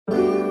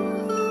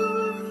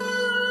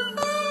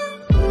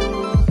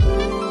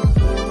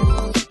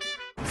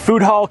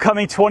Food Hall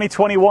coming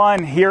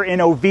 2021 here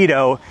in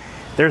Oviedo.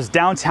 There's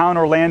downtown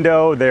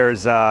Orlando,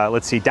 there's,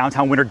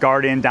 downtown Winter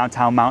Garden,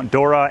 downtown Mount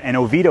Dora, and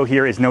Oviedo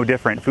here is no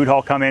different. Food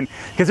Hall coming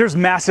because there's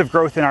massive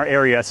growth in our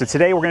area. So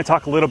today we're going to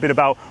talk a little bit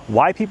about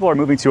why people are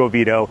moving to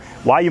Oviedo,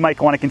 why you might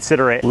want to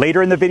consider it.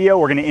 Later in the video,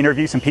 we're going to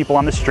interview some people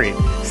on the street.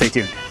 Stay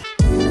tuned.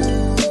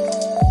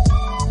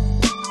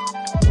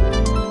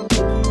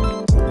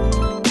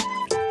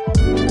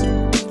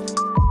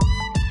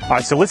 All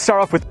right, so let's start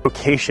off with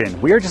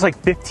location. We are just like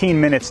 15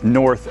 minutes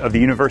north of the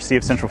University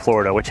of Central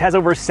Florida, which has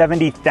over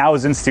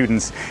 70,000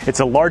 students. It's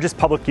the largest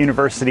public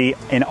university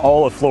in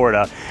all of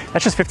Florida.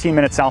 That's just 15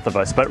 minutes south of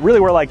us, but really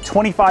we're like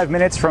 25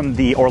 minutes from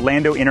the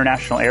Orlando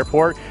International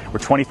Airport. We're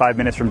 25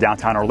 minutes from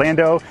downtown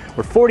Orlando.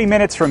 We're 40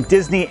 minutes from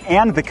Disney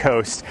and the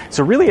coast.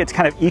 So really it's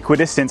kind of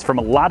equidistant from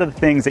a lot of the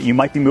things that you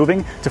might be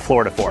moving to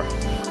Florida for.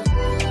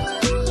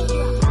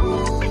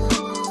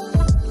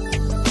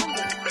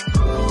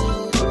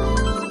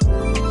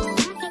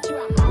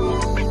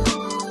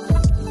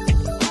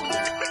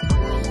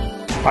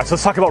 All right, so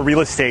let's talk about real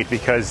estate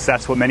because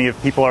that's what many of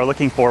people are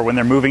looking for when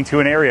they're moving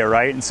to an area,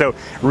 right? And so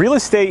real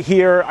estate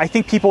here, I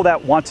think people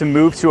that want to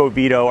move to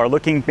Oviedo are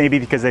looking maybe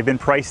because they've been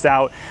priced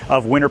out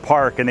of Winter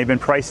Park and they've been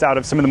priced out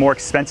of some of the more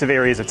expensive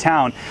areas of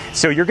town.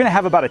 So you're gonna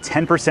have about a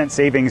 10%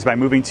 savings by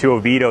moving to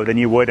Oviedo than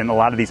you would in a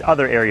lot of these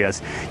other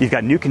areas. You've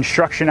got new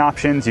construction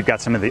options, you've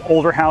got some of the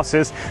older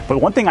houses, but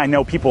one thing I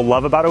know people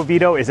love about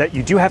Oviedo is that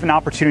you do have an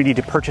opportunity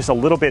to purchase a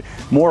little bit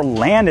more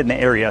land in the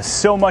area.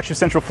 So much of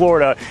Central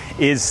Florida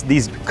is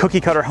these cookie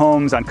cutter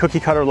homes on cookie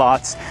cutter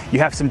lots. You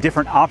have some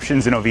different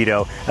options in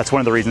Oviedo. That's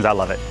one of the reasons I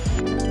love it.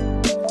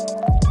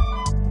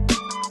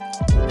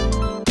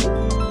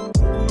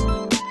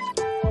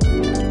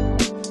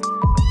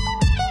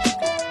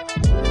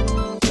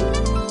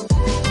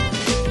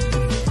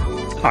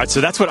 All right,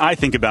 so that's what I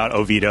think about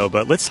Oviedo,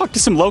 but let's talk to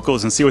some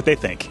locals and see what they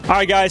think. All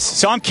right, guys,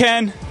 so I'm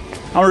Ken.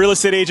 I'm a real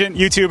estate agent,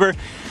 YouTuber.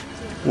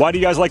 Why do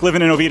you guys like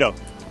living in Oviedo?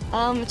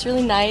 It's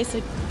really nice,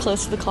 like,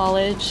 close to the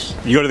college.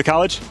 You go to the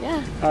college?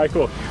 Yeah. All right,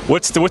 cool.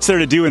 What's there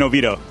to do in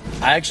Oviedo?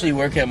 I actually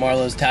work at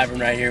Marlowe's Tavern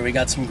right here. We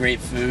got some great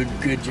food,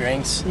 good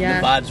drinks. Yeah.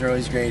 The vibes are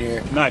always great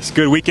here. Nice.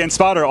 Good weekend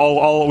spot or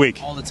all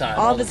week? All the time.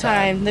 All the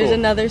time. There's Cool.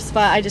 another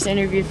spot I just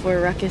interviewed for,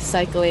 Ruckus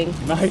Cycling.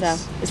 Nice.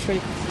 So it's pretty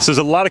cool. So there's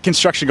a lot of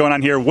construction going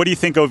on here. What do you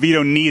think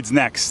Oviedo needs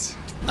next?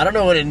 I don't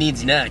know what it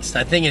needs next.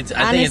 I think it's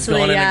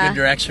going in a good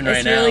direction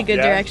right now. It's really good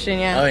Yeah? direction,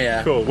 yeah. Oh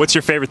yeah. Cool. What's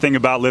your favorite thing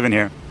about living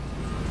here?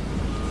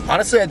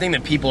 Honestly, I think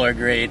the people are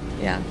great.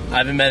 Yeah. I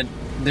haven't met.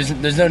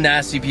 There's no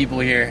nasty people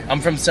here.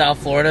 I'm from South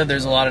Florida.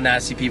 There's a lot of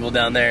nasty people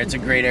down there. It's a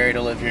great area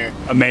to live here.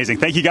 Amazing.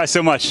 Thank you guys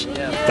so much.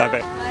 Yeah.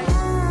 Bye-bye.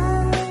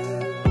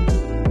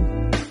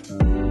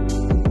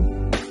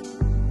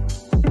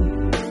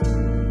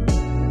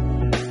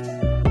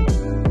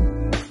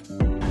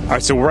 All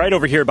right, so we're right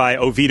over here by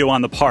Oviedo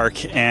on the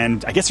Park,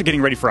 and I guess they're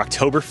getting ready for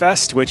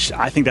Oktoberfest, which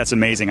I think that's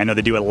amazing. I know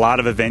they do a lot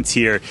of events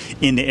here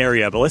in the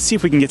area, but let's see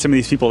if we can get some of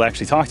these people to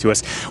actually talk to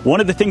us. One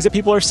of the things that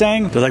people are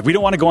saying, they're like, we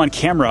don't want to go on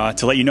camera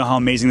to let you know how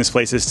amazing this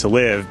place is to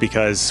live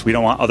because we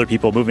don't want other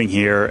people moving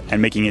here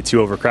and making it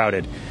too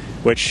overcrowded,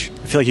 which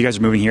I feel like you guys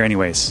are moving here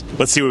anyways.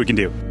 Let's see what we can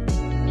do.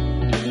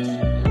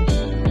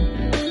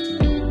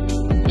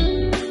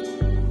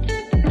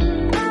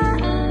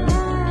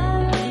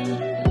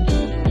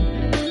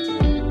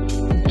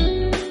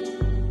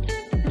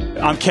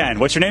 I'm Ken.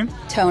 What's your name?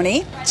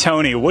 Tony.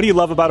 Tony. What do you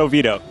love about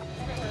Oviedo?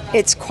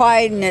 It's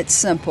quiet and it's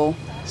simple.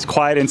 It's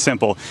quiet and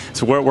simple.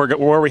 So where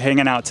are we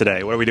hanging out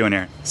today? What are we doing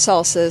here?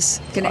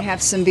 Salsas. Gonna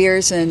have some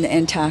beers and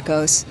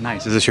tacos.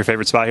 Nice. Is this your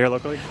favorite spot here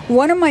locally?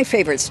 One of my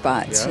favorite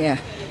spots,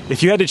 yeah.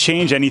 If you had to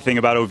change anything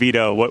about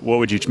Oviedo, what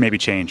would you maybe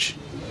change?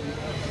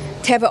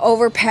 To have an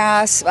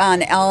overpass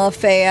on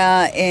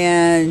Alafaya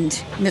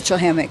and Mitchell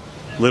Hammock.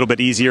 A little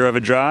bit easier of a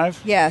drive?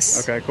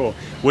 Yes. Okay, cool.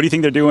 What do you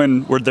think they're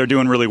doing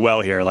really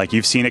well here? Like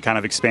you've seen it kind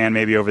of expand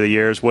maybe over the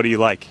years. What do you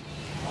like?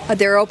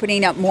 They're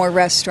opening up more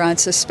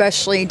restaurants,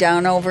 especially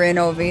down over in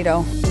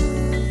Oviedo.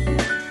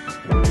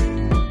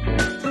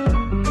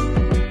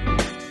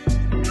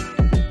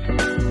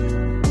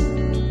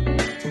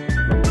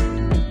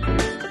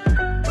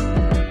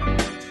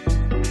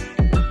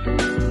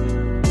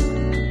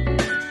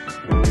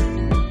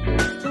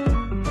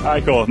 All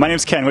right, cool. My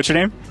name's Ken. What's your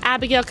name?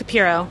 Abigail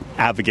Capiro.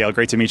 Abigail,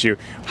 great to meet you.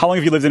 How long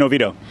have you lived in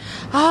Oviedo?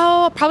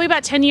 Oh, probably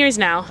about 10 years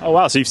now. Oh,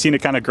 wow. So you've seen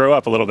it kind of grow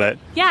up a little bit.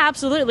 Yeah,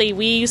 absolutely.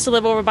 We used to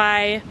live over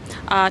by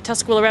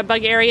Tuscarora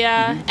Redbug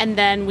area, and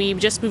then we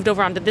just moved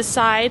over onto this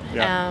side.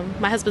 Yeah.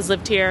 My husband's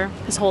lived here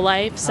his whole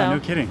life, so. Oh, no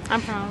kidding.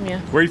 I'm from,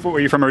 yeah. Where are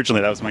you from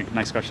originally? That was my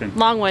next question.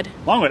 Longwood.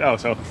 Longwood. Oh,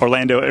 so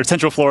Orlando, or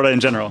Central Florida in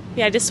general.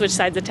 Yeah, I just switched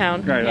sides of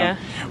town. Right. Yeah.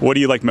 What do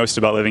you like most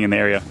about living in the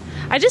area?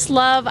 I just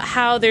love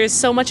how there's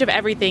so much of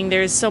everything.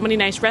 There's so many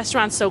nice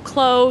restaurants so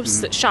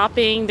close,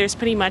 shopping. There's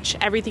pretty much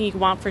everything you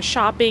want for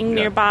shopping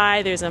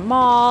nearby. There's a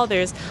mall.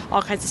 There's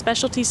all kinds of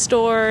specialty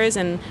stores,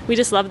 and we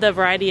just love the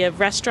variety of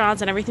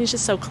restaurants, and everything's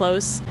just so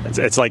close.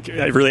 It's like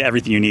really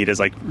everything you need is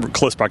like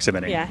close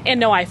proximity. Yeah, and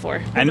no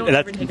I-4. And don't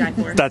ever take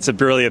I-4. That's a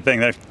brilliant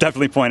thing that I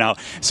definitely point out.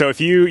 So if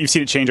you've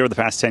seen it change over the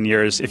past 10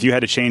 years, if you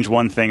had to change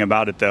one thing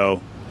about it though,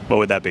 what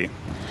would that be?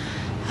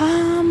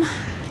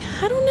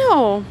 I don't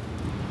know.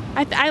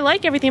 I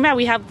like everything about it.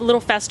 We have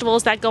little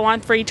festivals that go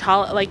on for each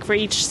for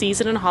each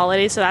season and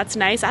holiday, so that's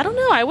nice. I don't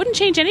know. I wouldn't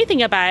change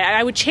anything about it.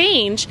 I would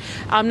change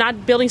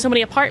not building so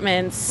many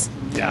apartments.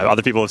 Yeah,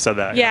 other people have said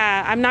that.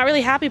 Yeah, I'm not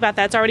really happy about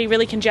that. It's already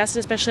really congested,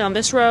 especially on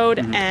this road,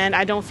 and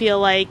I don't feel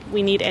like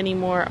we need any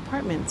more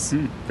apartments.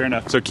 Fair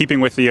enough. So keeping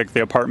with the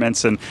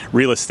apartments and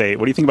real estate,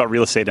 what do you think about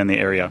real estate in the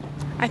area?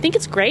 I think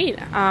it's great.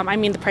 I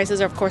mean, the prices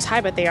are of course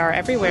high, but they are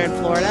everywhere in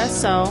Florida,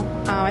 so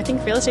I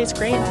think real estate's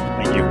great.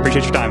 Thank you.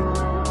 Appreciate your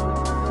time.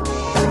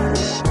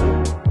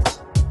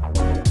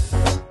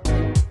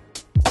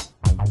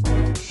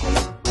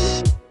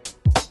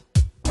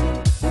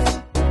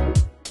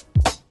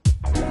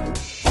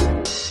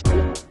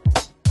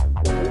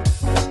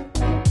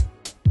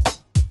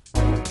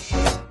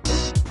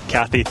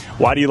 Kathy,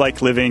 why do you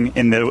like living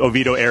in the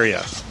Oviedo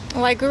area?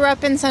 Well, I grew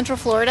up in Central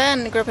Florida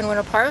and grew up in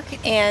Winter Park,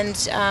 and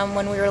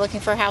when we were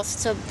looking for a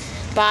house to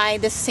buy,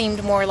 this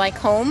seemed more like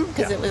home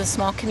because it was a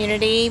small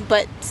community,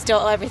 but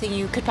still everything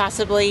you could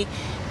possibly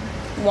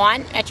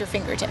want at your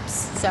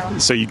fingertips.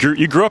 So you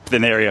grew up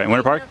in the area in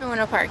Winter Park? I grew up in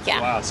Winter Park, yeah.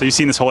 Wow, so you've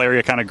seen this whole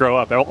area kind of grow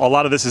up. A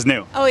lot of this is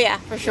new. Oh yeah,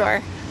 for sure.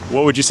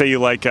 What would you say you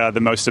like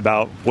the most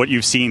about what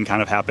you've seen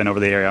kind of happen over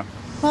the area?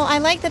 Well, I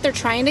like that they're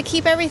trying to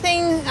keep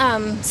everything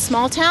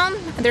small town.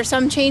 There's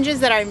some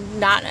changes that I'm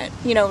not,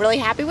 really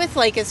happy with,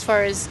 like as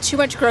far as too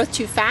much growth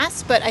too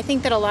fast. But I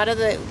think that a lot of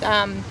the,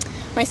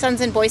 my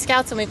son's in Boy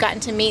Scouts, and we've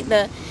gotten to meet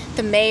the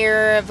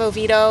mayor of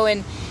Oviedo,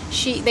 and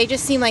they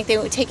just seem like they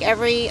would take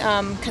every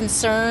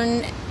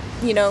concern,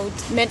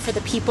 meant for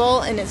the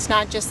people, and it's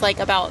not just like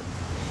about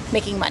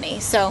making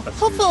money. So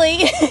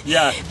hopefully,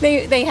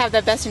 they have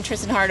the best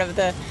interest in heart of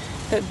the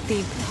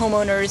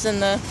homeowners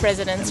and the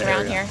residents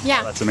around here. Yeah.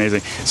 Oh, that's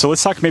amazing. So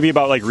let's talk maybe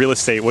about like real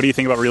estate. What do you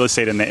think about real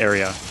estate in the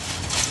area?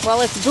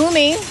 Well, it's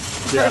booming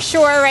for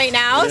sure right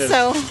now.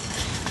 So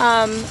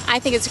I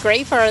think it's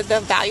great for the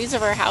values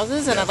of our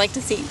houses, and I'd like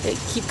to see it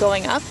keep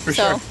going up.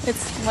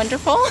 It's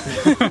wonderful.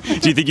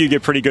 Do you think you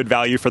get pretty good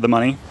value for the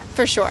money?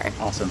 For sure.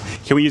 Awesome.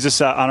 Can we use this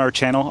on our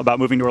channel about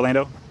moving to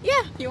Orlando? Yeah,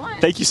 if you want.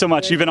 Thank you so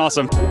much. You've been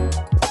awesome.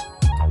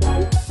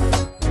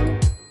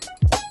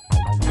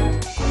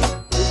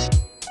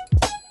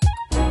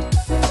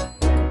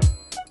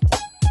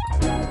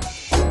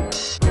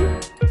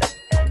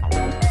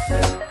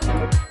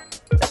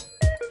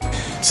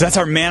 So that's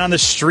our man on the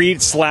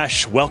street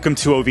 / welcome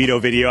to Oviedo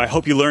video. I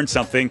hope you learned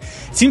something.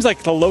 It seems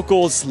like the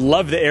locals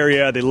love the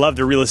area. They love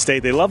the real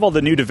estate. They love all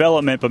the new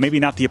development, but maybe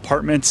not the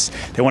apartments.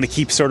 They want to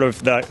keep sort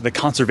of the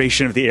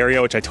conservation of the area,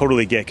 which I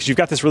totally get, because you've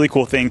got this really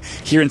cool thing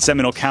here in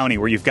Seminole County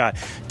where you've got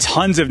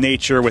tons of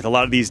nature with a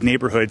lot of these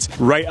neighborhoods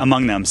right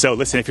among them. So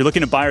listen, if you're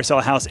looking to buy or sell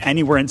a house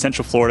anywhere in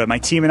Central Florida, my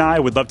team and I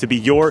would love to be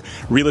your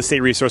real estate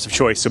resource of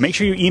choice. So make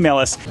sure you email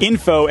us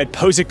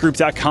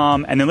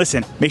info@pozekgroup.com, and then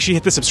listen, make sure you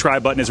hit the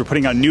subscribe button as we're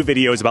putting out new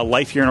videos about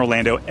life here in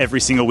Orlando every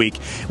single week.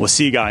 We'll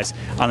see you guys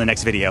on the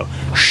next video.